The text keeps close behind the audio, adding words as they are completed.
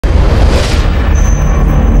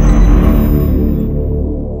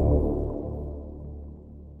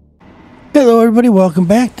everybody, welcome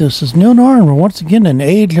back. This is Nilnar, and we're once again in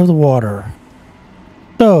Age of the Water.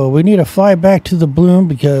 So, we need to fly back to the Bloom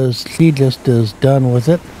because she just is done with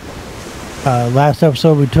it. Last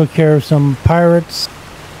episode we took care of some pirates.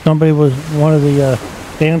 One of the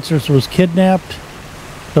dancers was kidnapped,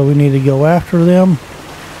 so we need to go after them.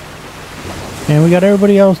 And we got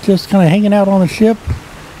everybody else just kind of hanging out on the ship.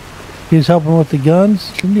 He's helping with the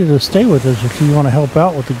guns. She needs to stay with us if you want to help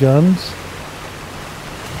out with the guns.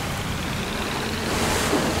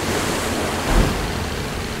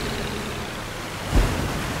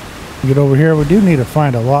 Get over here. We do need to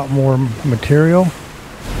find a lot more material.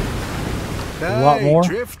 Hey, a lot more.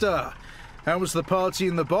 Drifter. How was the party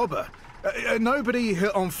in the bobber? Nobody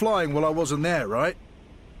hit on flying while I wasn't there, right?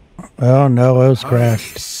 Oh no, it was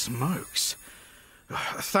crashed. Smokes.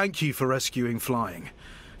 Thank you for rescuing flying.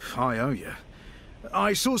 I owe you.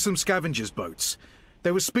 I saw some scavengers boats.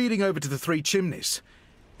 They were speeding over to the Three Chimneys.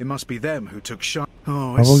 It must be them who took shot.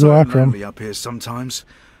 Oh, it's so lonely up here sometimes.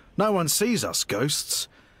 No one sees us ghosts.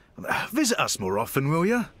 Visit us more often, will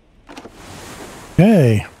you?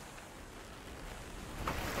 Hey.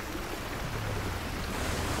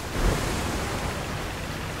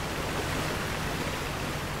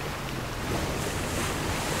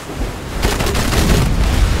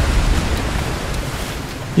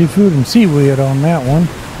 Seafood and seaweed on that one.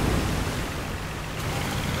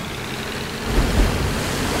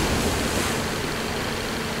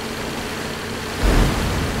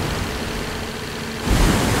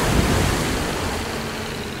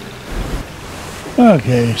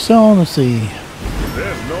 Okay, so on the sea.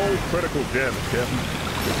 There's no critical damage, Captain.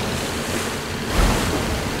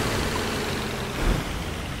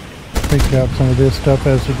 Pick up some of this stuff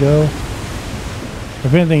as we go.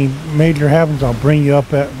 If anything major happens, I'll bring you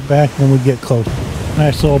back when we get close.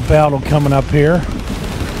 Nice little battle coming up here.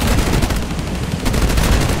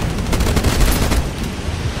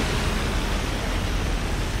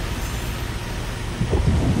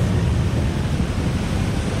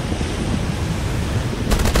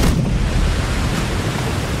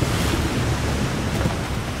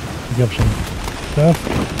 Pick up some stuff.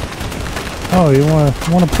 Oh, you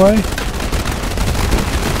wanna play?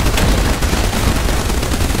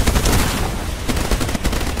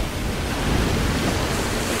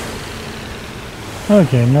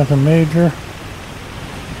 Okay, nothing major.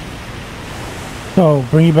 So,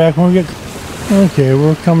 bring you back when we get... Okay,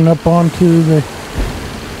 we're coming up onto the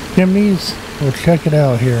chimneys. We'll check it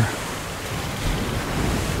out here.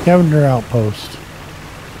 Scavenger outpost.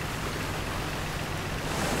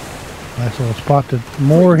 Nice little spot to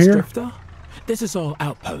moor here. Drifter. This is our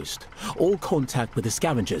outpost. All contact with the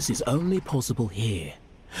scavengers is only possible here.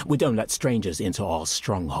 We don't let strangers into our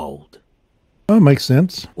stronghold. Oh, makes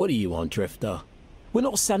sense. What do you want, Drifter? We're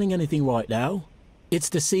not selling anything right now. It's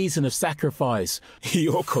the season of sacrifice.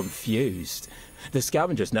 You're confused. The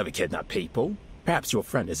scavengers never kidnap people. Perhaps your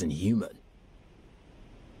friend isn't human.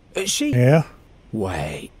 Is she? Yeah.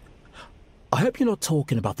 Wait. I hope you're not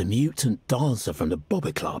talking about the mutant dancer from the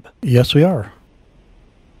Bobby Club. Yes, we are.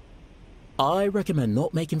 I recommend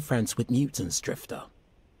not making friends with mutants, Drifter.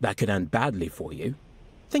 That could end badly for you.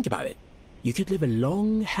 Think about it. You could live a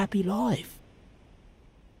long, happy life.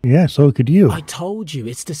 Yeah, so could you. I told you,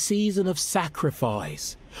 it's the season of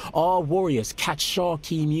sacrifice. Our warriors catch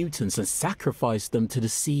sharky mutants and sacrifice them to the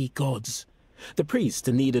sea gods. The priest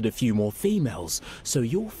needed a few more females, so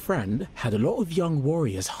your friend had a lot of young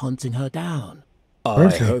warriors hunting her down. I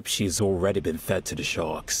hope she's already been fed to the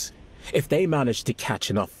sharks. If they manage to catch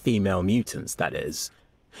enough female mutants, that is.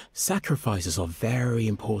 Sacrifices are very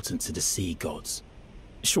important to the sea gods.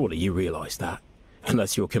 Surely you realize that,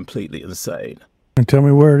 unless you're completely insane. And tell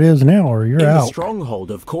me where it is now, or you're out. In the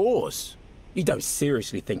stronghold, of course. You don't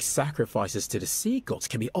seriously think sacrifices to the sea gods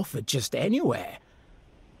can be offered just anywhere.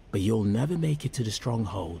 But you'll never make it to the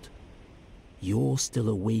stronghold. You're still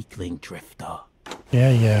a weakling, Drifter.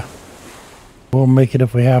 Yeah. We'll make it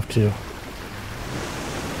if we have to.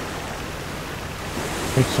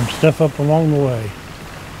 Pick some stuff up along the way.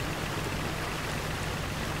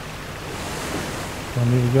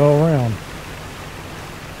 Don't need to go around.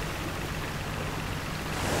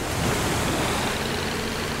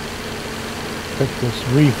 Check this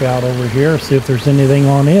reef out over here, see if there's anything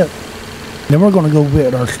on it. Then we're going to go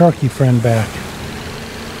get our sharky friend back.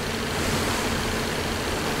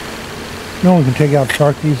 No one can take out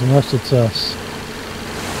sharkies unless it's us.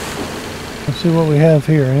 Let's see what we have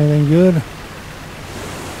here. Anything good?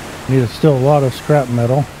 Need still a lot of scrap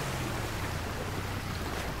metal.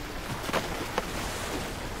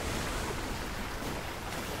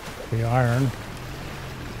 The iron.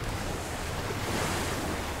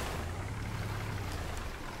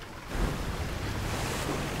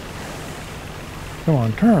 Come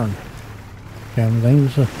on, turn. Damn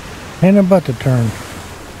things. Hand and butt to turn.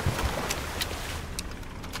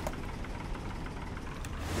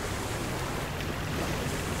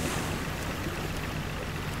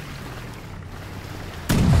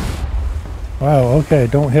 Wow, okay,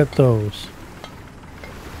 don't hit those.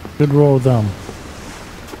 Good roll of them.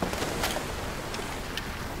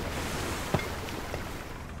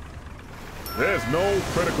 There's no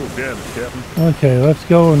critical damage, Captain. Okay, let's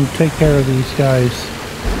go and take care of these guys.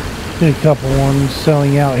 Get a couple ones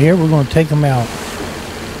selling out here. We're going to take them out.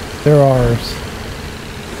 They're ours.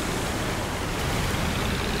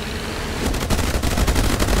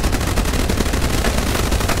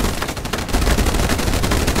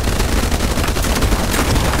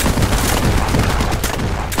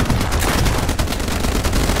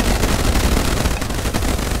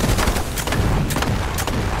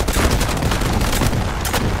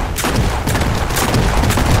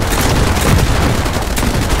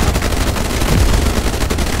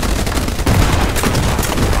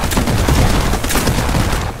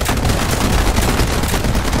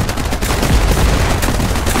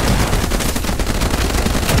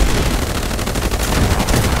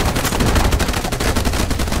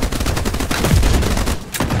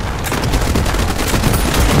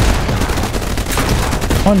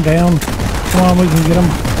 One down. Come on, we can get them.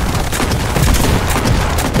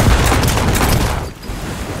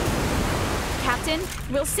 Captain,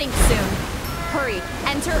 we'll sink soon. Hurry,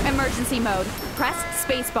 enter emergency mode. Press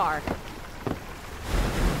spacebar.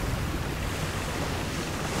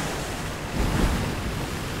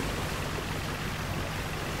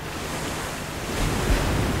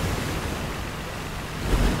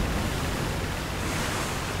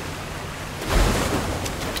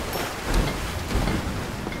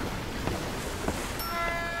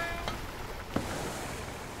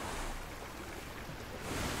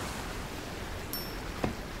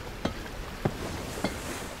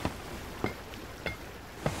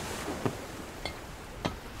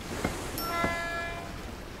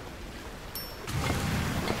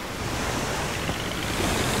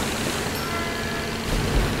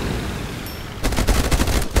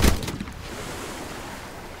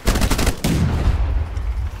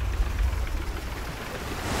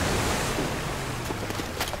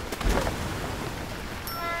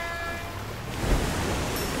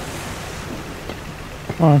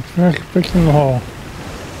 Come on, finish fixing the hull.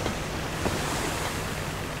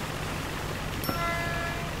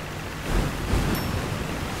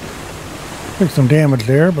 Took some damage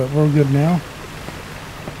there, but we're good now.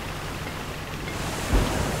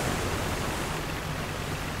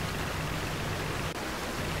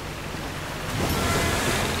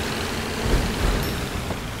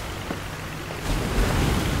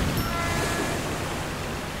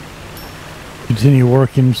 Continue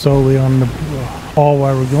working slowly on the hull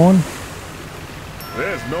while we're going.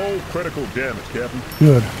 There's no critical damage, Captain.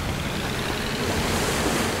 Good.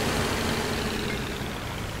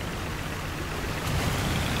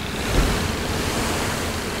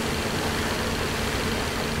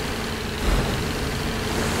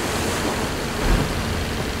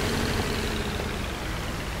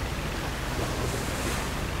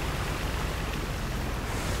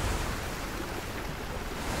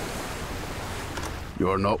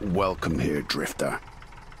 You're not welcome here, Drifter.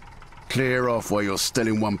 Clear off while you're still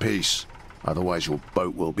in one piece. Otherwise your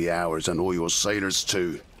boat will be ours and all your sailors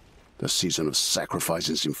too. The season of sacrifice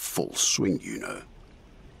is in full swing, you know.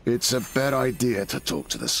 It's a bad idea to talk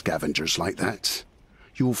to the scavengers like that.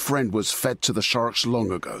 Your friend was fed to the sharks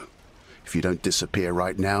long ago. If you don't disappear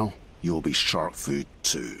right now, you'll be shark food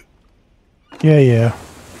too. Yeah.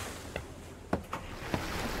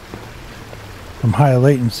 Some high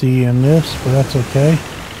latency in this, but that's okay.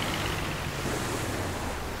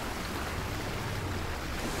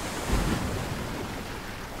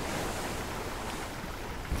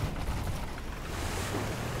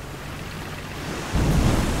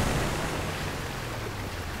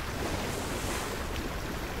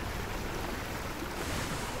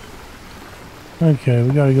 Okay,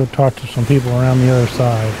 we gotta go talk to some people around the other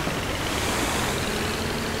side.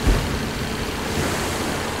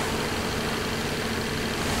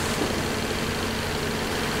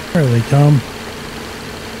 There they come.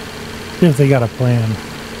 See if they got a plan.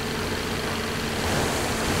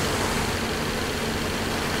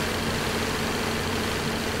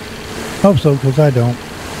 Hope so, because I don't.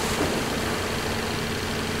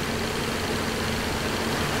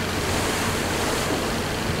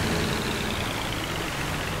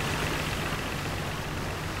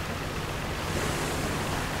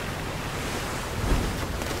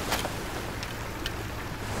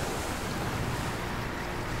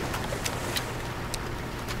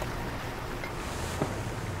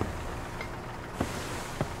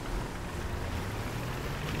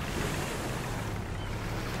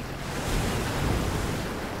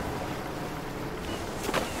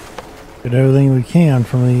 Get everything we can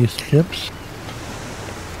from these ships.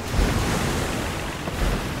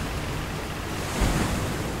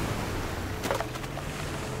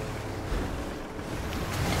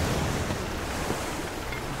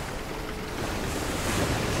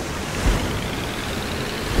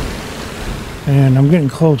 And I'm getting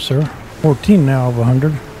closer. 14 now of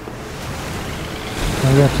 100.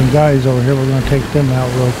 I got some guys over here. We're going to take them out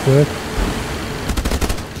real quick.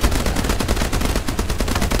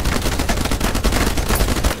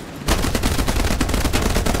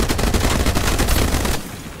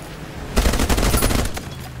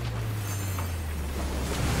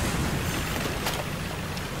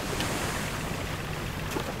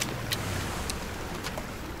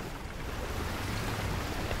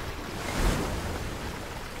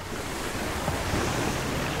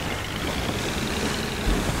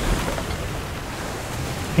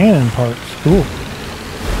 Cannon parts, cool.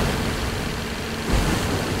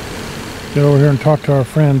 Get over here and talk to our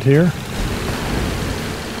friend here.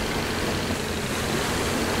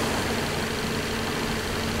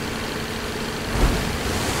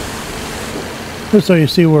 Just so you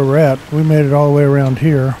see where we're at, we made it all the way around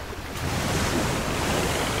here.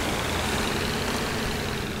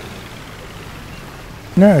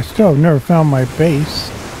 No, I still have never found my base.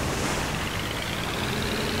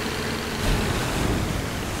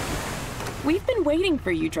 We've been waiting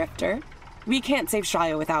for you, Drifter. We can't save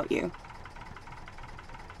Shia without you.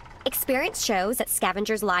 Experience shows that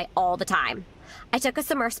scavengers lie all the time. I took a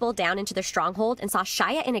submersible down into their stronghold and saw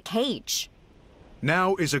Shia in a cage.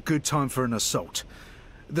 Now is a good time for an assault.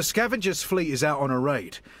 The Scavengers' fleet is out on a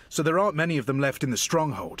raid, so there aren't many of them left in the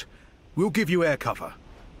stronghold. We'll give you air cover.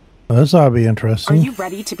 Well, this ought to be interesting. Are you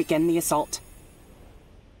ready to begin the assault?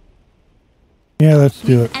 Yeah, let's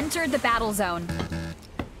do it. Entered the battle zone.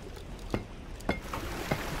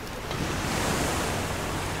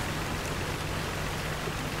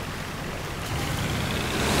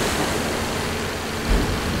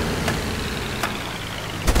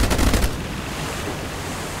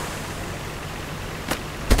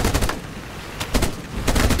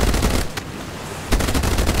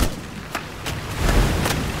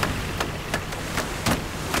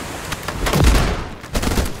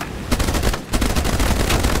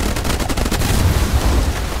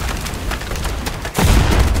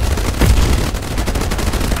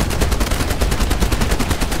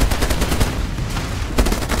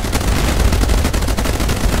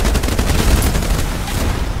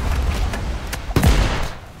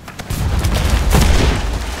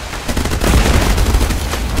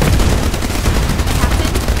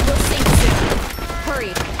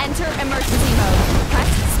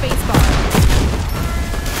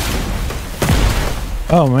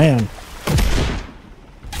 Oh man.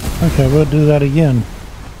 Okay, we'll do that again.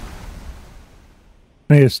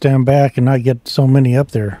 I need to stand back and not get so many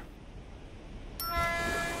up there.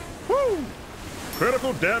 Woo!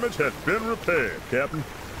 Critical damage has been repaired, Captain.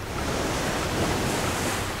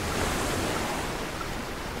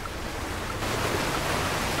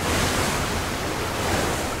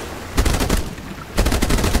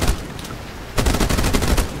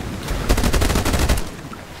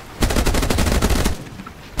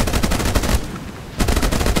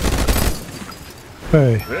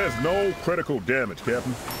 Okay. There's no critical damage,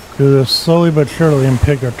 Captain. Do this slowly but surely and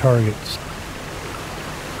pick our targets.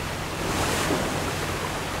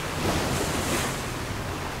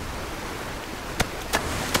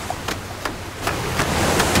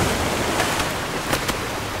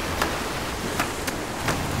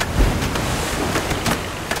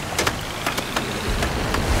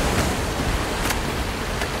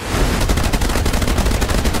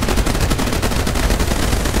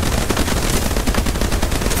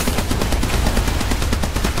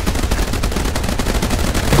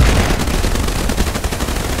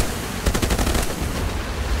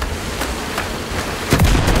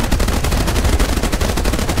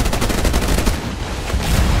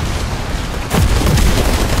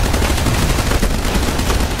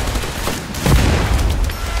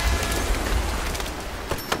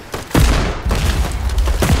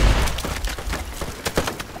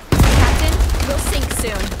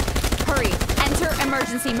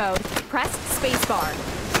 Emergency mode. Press spacebar.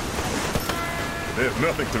 There's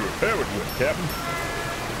nothing to repair it with, Captain.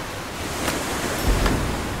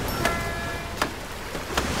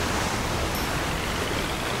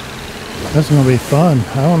 That's gonna be fun.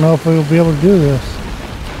 I don't know if we'll be able to do this.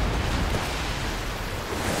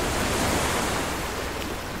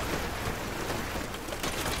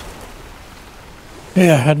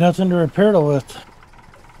 Yeah, I had nothing to repair it with.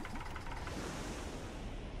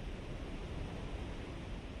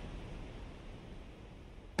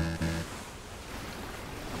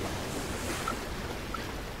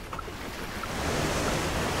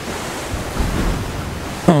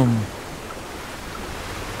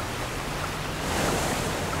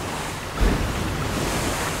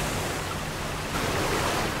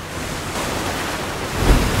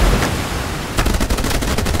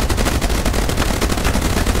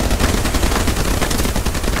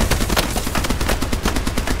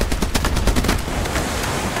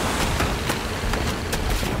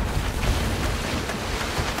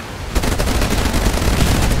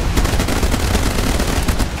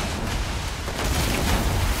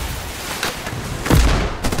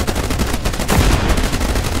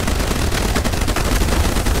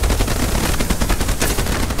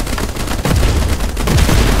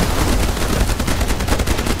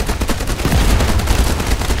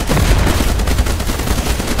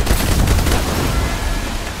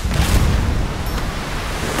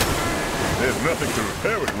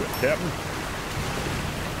 Captain.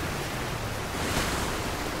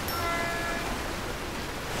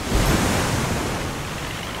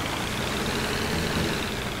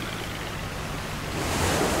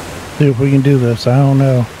 See if we can do this. I don't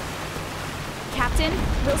know. Captain,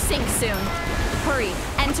 we'll sink soon. Hurry,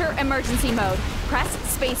 enter emergency mode. Press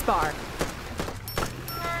spacebar.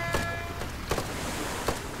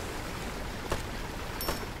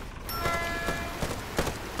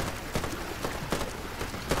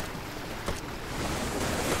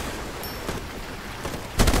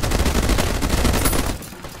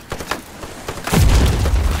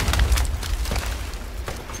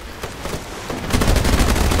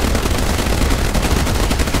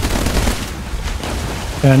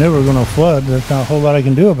 I knew we were going to flood. There's not a whole lot I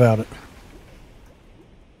can do about it.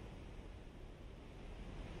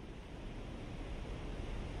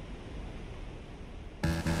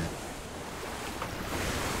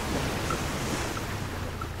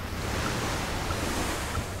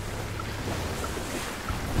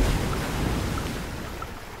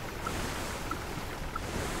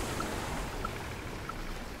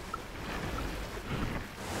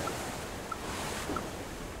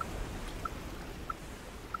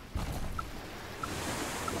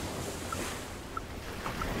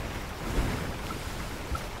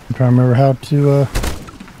 I'm trying to remember how to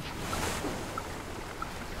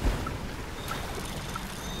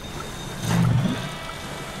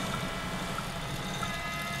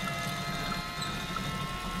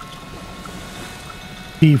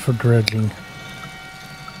P for dredging.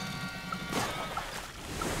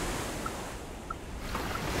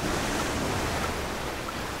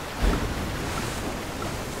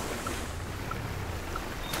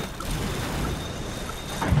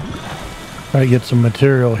 Try to get some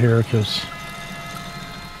material here because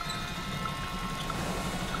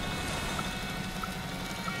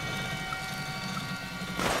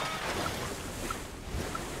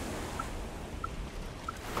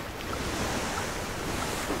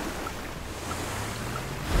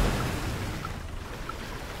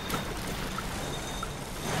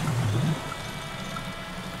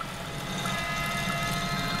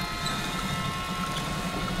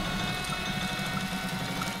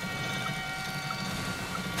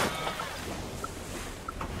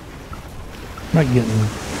not getting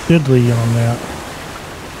diddly on that.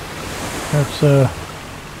 Let's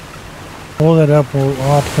pull that up. We'll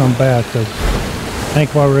have to come back because I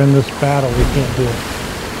think while we're in this battle we can't do it.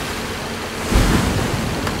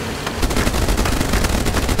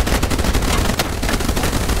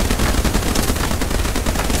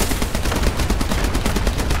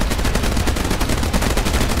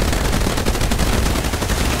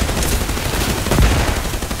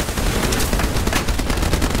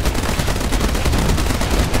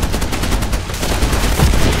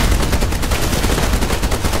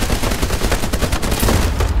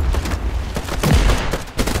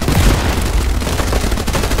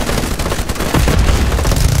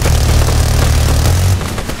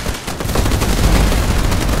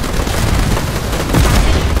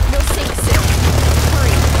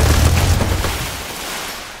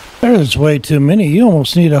 There's way too many. You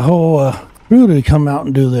almost need a whole crew to come out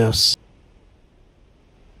and do this.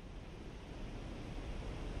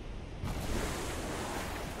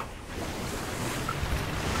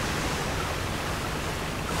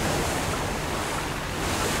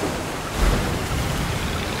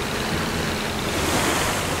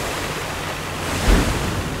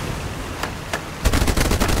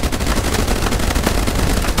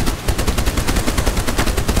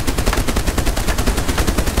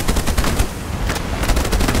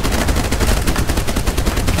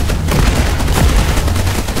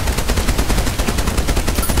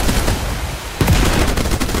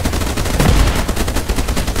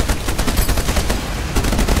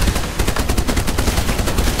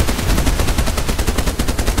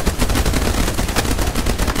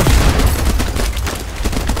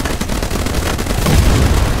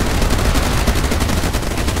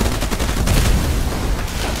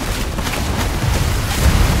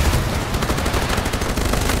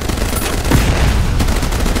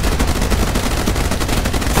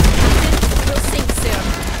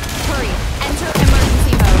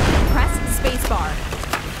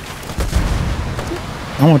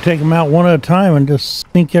 I'm going to take them out one at a time and just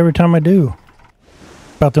sink every time I do.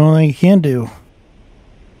 About the only thing you can do.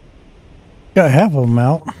 Got half of them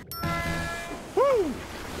out. Woo!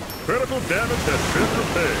 Critical damage has been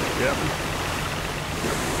repaired, Captain.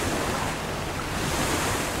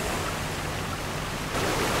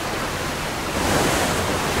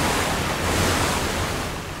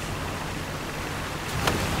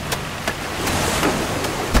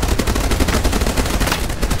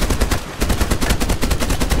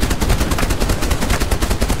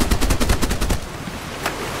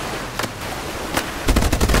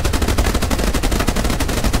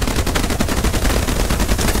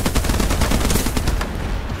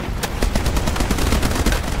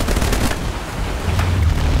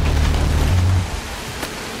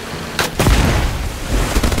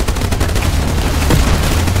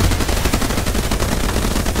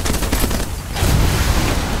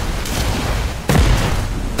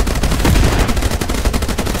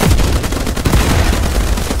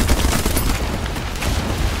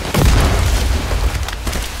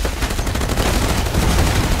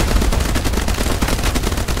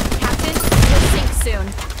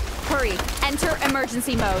 enter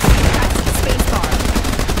emergency mode. Press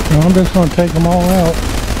spacebar. No, I'm just going to take them all out.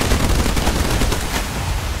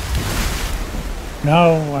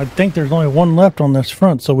 Now, I think there's only one left on this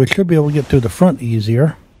front, so we should be able to get through the front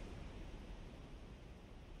easier.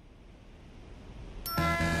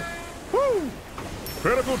 Woo!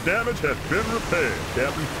 Critical damage has been repaired,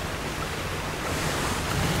 Captain.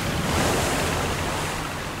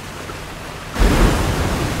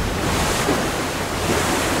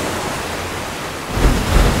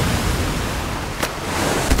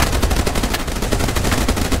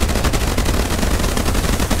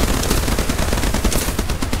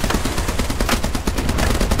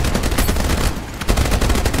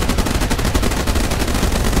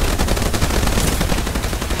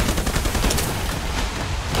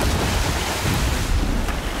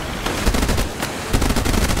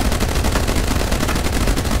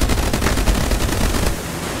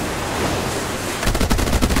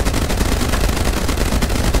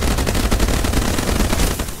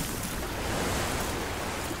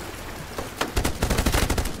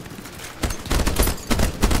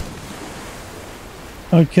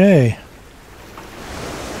 Okay.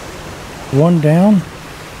 One down.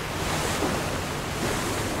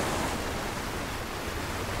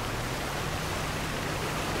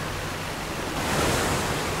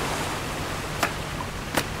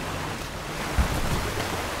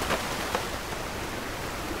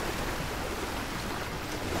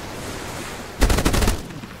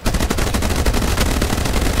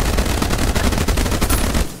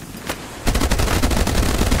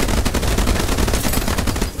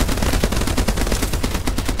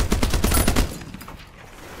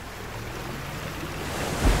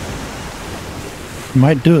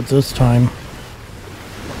 Might do it this time.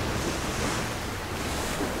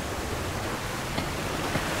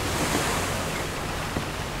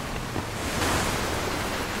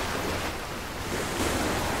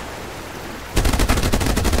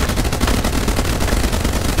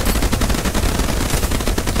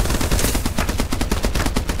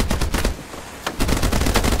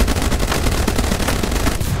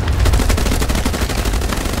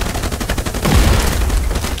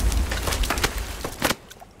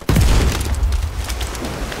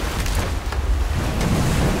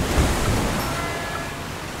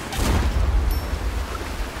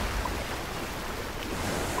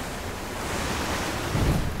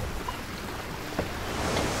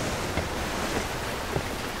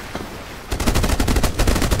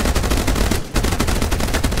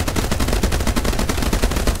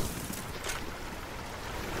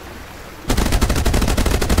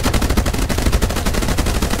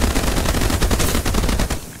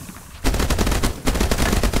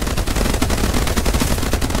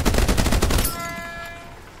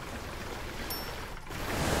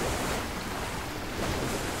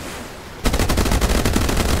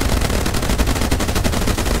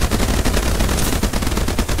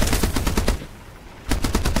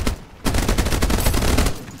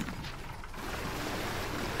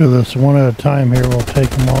 Do this one at a time here. We'll take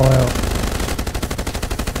them all out.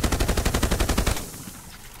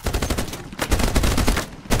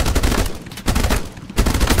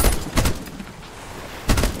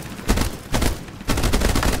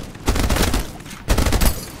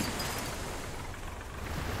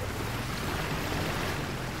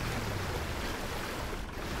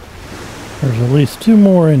 There's at least two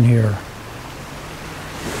more in here.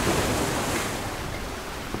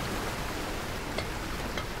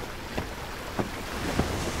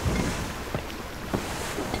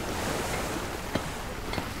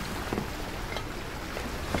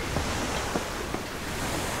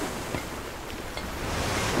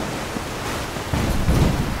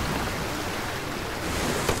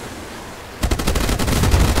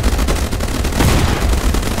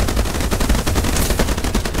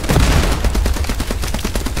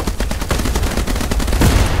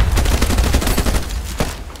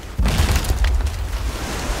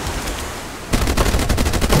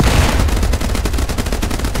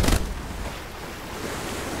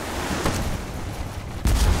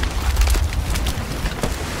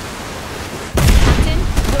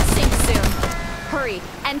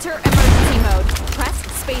 Enter emergency mode. Press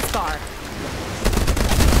spacebar.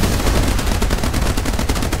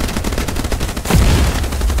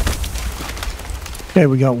 Okay,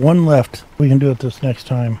 we got one left. We can do it this next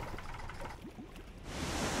time.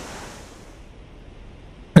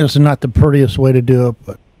 This is not the prettiest way to do it,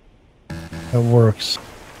 but it works.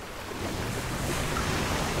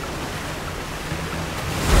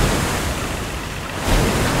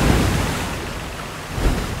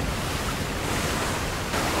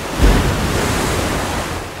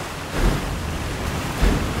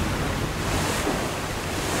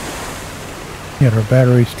 Get our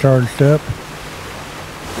batteries charged up.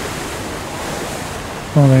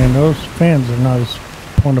 Oh man, those fans are not as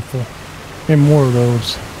plentiful. Get more of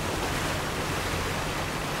those.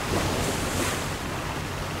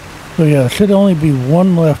 So yeah, there should only be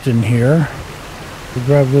one left in here. We'll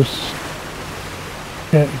grab this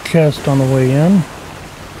chest on the way in.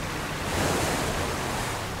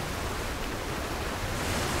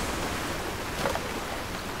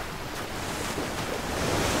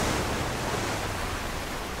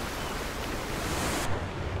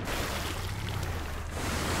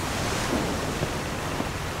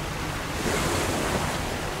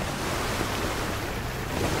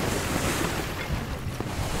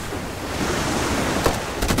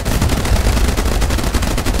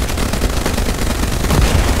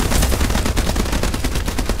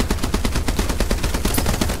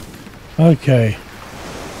 Okay.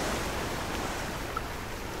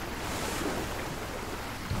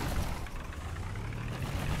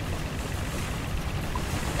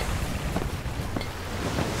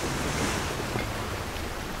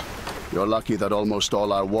 You're lucky that almost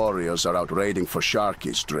all our warriors are out raiding for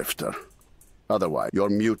sharkies, Drifter. Otherwise, your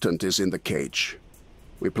mutant is in the cage.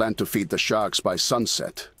 We planned to feed the sharks by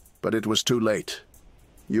sunset, but it was too late.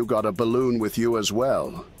 You got a balloon with you as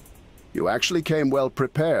well. You actually came well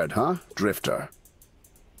prepared, huh, Drifter?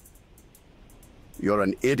 You're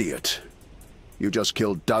an idiot. You just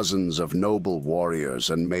killed dozens of noble warriors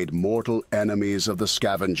and made mortal enemies of the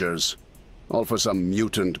Scavengers. All for some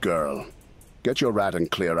mutant girl. Get your rat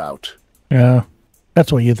and clear out. Yeah,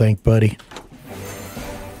 that's what you think, buddy.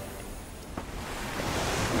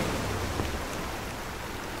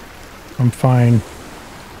 I'm fine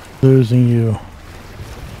losing you.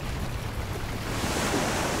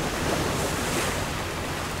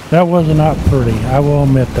 That was not pretty. I will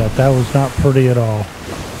admit that. That was not pretty at all.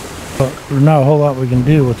 But there's not a whole lot we can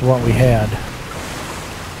do with what we had.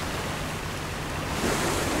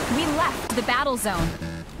 We left the battle zone.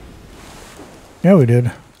 Yeah, we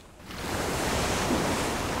did.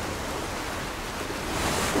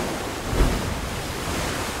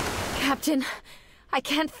 Captain, I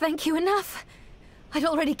can't thank you enough. I'd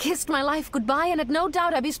already kissed my life goodbye and had no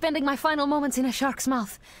doubt I'd be spending my final moments in a shark's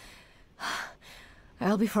mouth.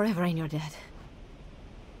 I'll be forever in your debt.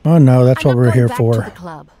 Oh no, that's what we're here for. I'm not going back to the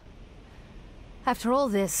club. After all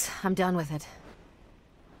this, I'm done with it.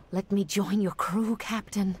 Let me join your crew,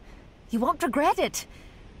 Captain. You won't regret it.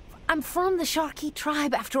 I'm from the Sharky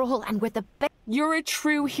tribe, after all, and we're the best. You're a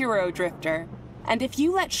true hero, Drifter. And if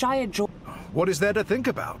you let Shia join... What is there to think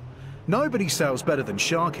about? Nobody sails better than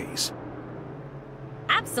Sharkies.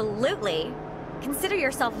 Absolutely. Consider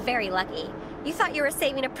yourself very lucky. You thought you were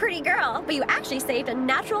saving a pretty girl, but you actually saved a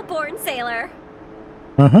natural-born sailor.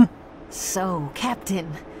 Uh-huh. So,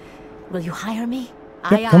 Captain, will you hire me?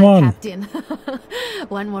 Yep, come on. Captain.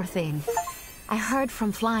 One more thing. I heard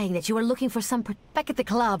from Flying that you were looking for some... Back at the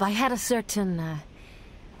club, I had a certain,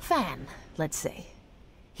 fan, let's say.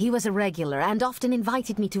 He was a regular and often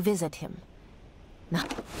invited me to visit him. Now...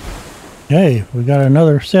 Hey, we got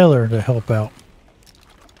another sailor to help out.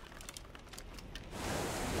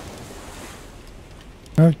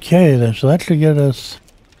 Okay, then, so that should get us...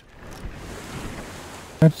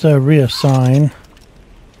 Let's reassign.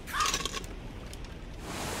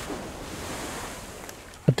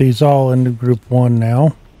 Put these all into group 1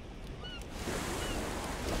 now.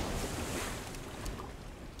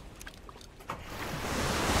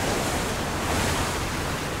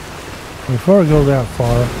 Before I go that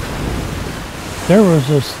far, there was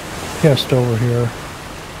this chest over here.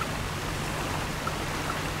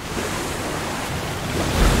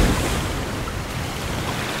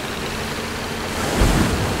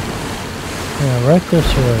 Yeah, right this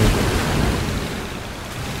way.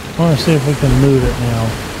 I want to see if we can loot it now.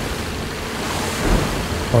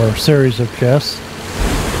 Or a series of chests.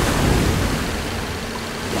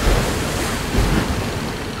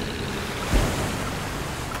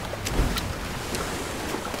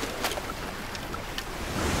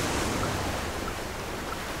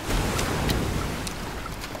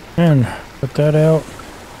 And put that out.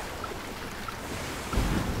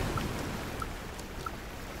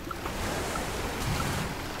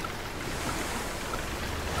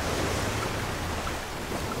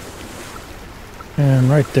 And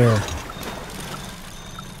right there.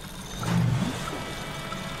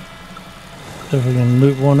 So if we can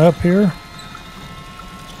loot one up here.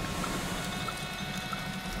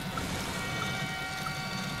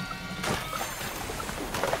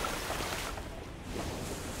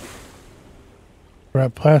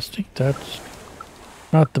 Wrap plastic, that's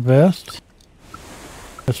not the best.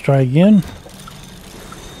 Let's try again.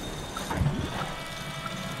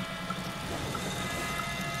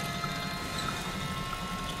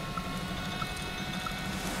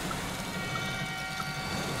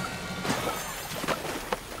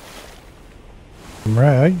 Some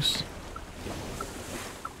rags.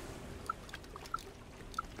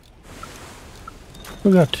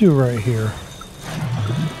 We got 2 right here.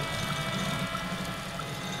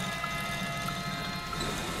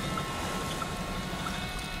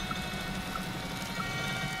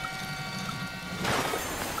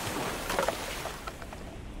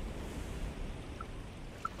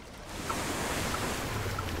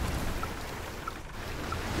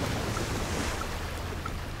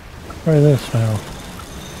 Try this now.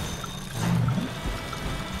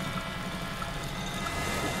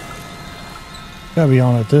 Gotta be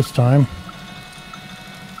on it this time.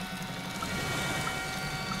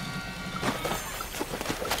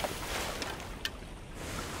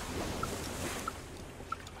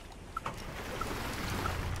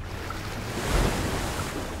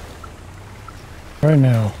 Right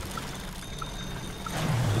now.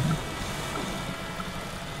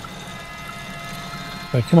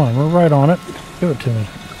 Hey, come on, we're right on it. Give it to me.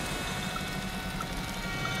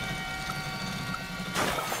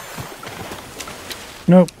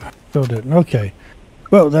 Nope, still didn't. Okay.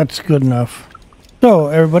 Well, that's good enough. So,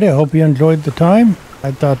 everybody, I hope you enjoyed the time.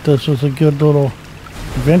 I thought this was a good little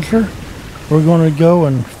adventure. We're going to go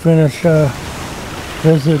and finish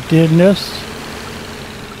Visit Didness.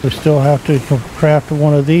 We still have to craft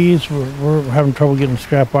one of these. We're having trouble getting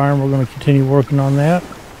scrap iron. We're going to continue working on that.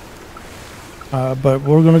 But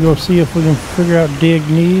we're going to go see if we can figure out dig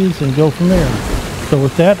knees and go from there. So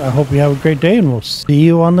with that, I hope you have a great day, and we'll see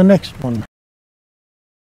you on the next one.